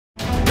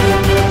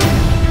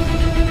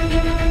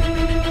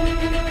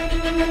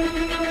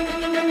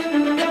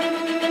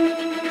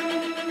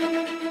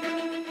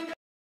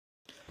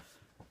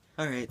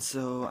Alright,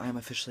 so I'm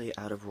officially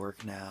out of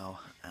work now.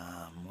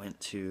 Went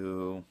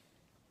to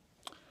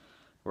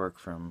work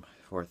from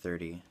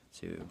 4:30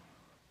 to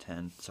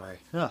 10. Sorry,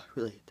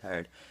 really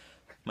tired.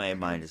 My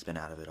mind has been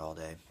out of it all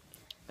day.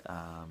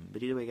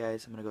 But either way,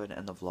 guys, I'm going to go ahead and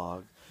end the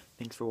vlog.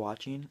 Thanks for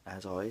watching.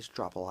 As always,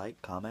 drop a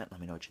like, comment,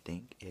 let me know what you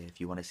think. If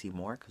you want to see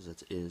more, because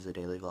it is a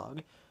daily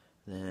vlog,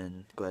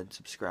 then go ahead and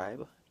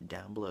subscribe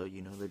down below.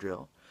 You know the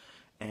drill.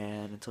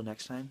 And until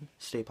next time,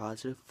 stay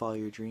positive, follow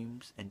your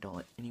dreams, and don't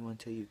let anyone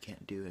tell you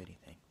can't do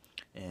anything.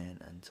 And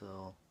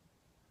until...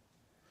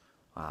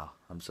 wow,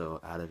 I'm so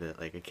out of it,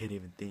 like I can't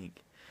even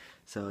think.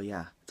 So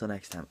yeah, until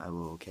next time, I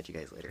will catch you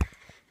guys later.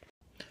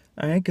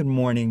 Alright, good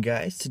morning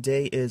guys.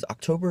 Today is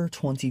October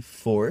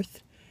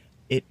 24th.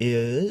 It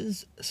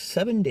is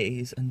 7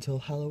 days until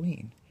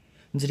Halloween.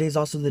 And today is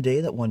also the day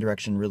that One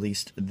Direction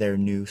released their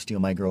new Steal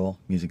My Girl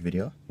music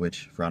video,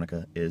 which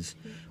Veronica is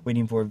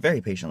waiting for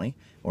very patiently,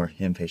 or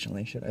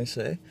impatiently, should I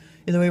say.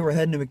 Either way, we're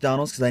heading to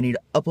McDonald's because I need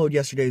to upload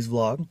yesterday's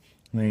vlog.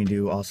 I need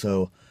to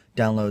also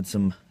download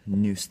some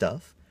new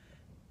stuff.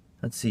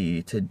 Let's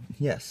see,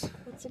 yes.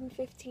 It's in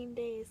 15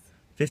 days.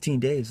 15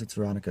 days, it's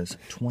Veronica's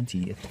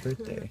 20th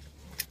birthday.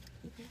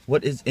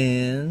 What is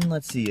in,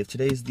 let's see, if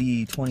today's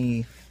the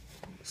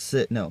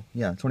 26,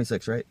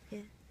 right? Yeah.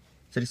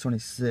 Today's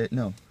 26,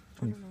 no.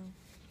 I don't know.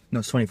 No,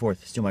 it's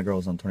 24th. Steal My Girl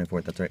is on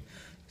 24th, that's right.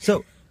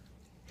 So,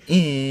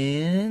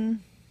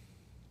 in,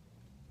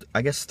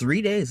 I guess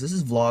 3 days, this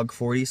is vlog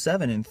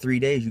 47. In 3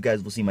 days, you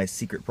guys will see my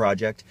secret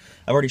project.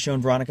 I've already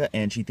shown Veronica,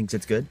 and she thinks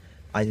it's good.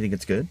 I think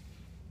it's good.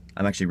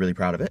 I'm actually really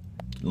proud of it.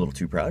 A little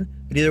too proud.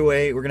 But either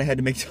way, we're going to head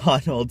to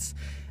McDonald's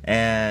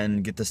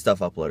and get the stuff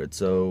uploaded.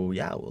 So,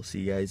 yeah, we'll see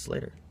you guys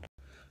later.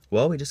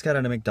 Well, we just got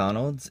out of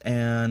McDonald's,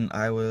 and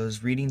I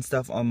was reading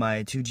stuff on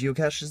my 2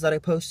 geocaches that I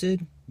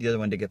posted. The other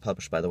one did get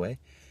published, by the way.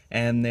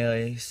 And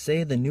they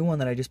say the new one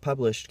that I just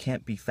published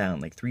can't be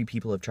found. Like, 3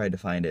 people have tried to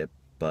find it,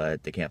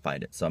 but they can't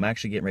find it. So I'm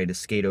actually getting ready to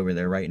skate over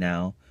there right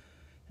now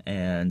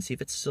and see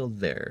if it's still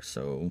there.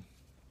 So,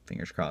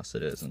 fingers crossed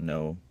it is, and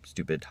no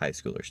stupid high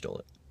schooler stole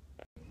it.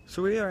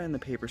 So we are in the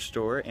paper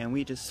store, and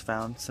we just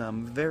found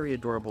some very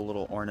adorable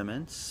little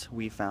ornaments.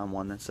 We found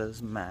one that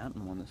says Matt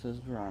and one that says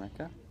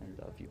Veronica. I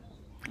love you.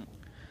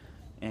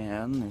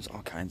 And there's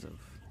all kinds of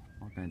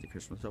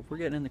Christmas stuff. We're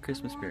getting in the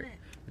Christmas spirit.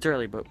 It's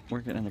early, but we're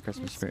getting in the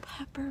Christmas spirit.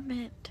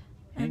 Peppermint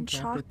and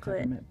chocolate.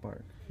 Peppermint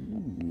bark.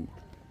 Ooh,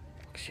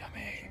 looks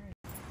yummy.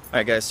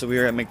 Alright guys, so we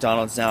are at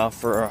McDonald's now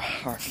for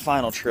our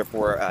final trip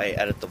where I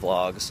edit the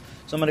vlogs.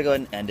 So I'm going to go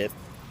ahead and end it.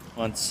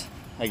 Once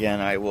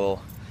again, I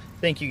will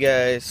thank you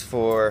guys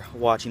for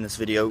watching this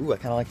video. Ooh, I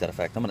kind of like that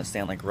effect. I'm going to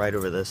stand like right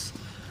over this.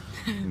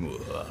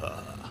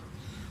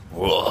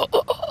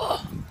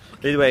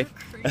 Anyway,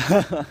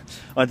 I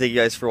want to thank you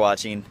guys for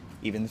watching,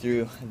 even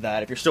through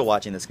that. If you're still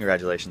watching this,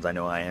 congratulations. I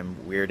know I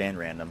am weird and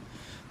random.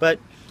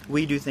 But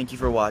we do thank you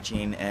for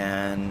watching,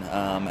 and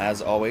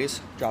as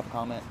always, drop a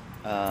comment,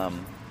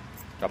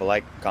 drop a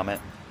like,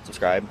 comment,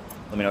 subscribe,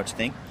 let me know what you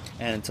think.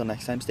 And until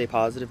next time, stay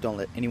positive, don't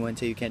let anyone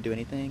tell you can't do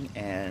anything,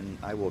 and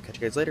I will catch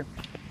you guys later.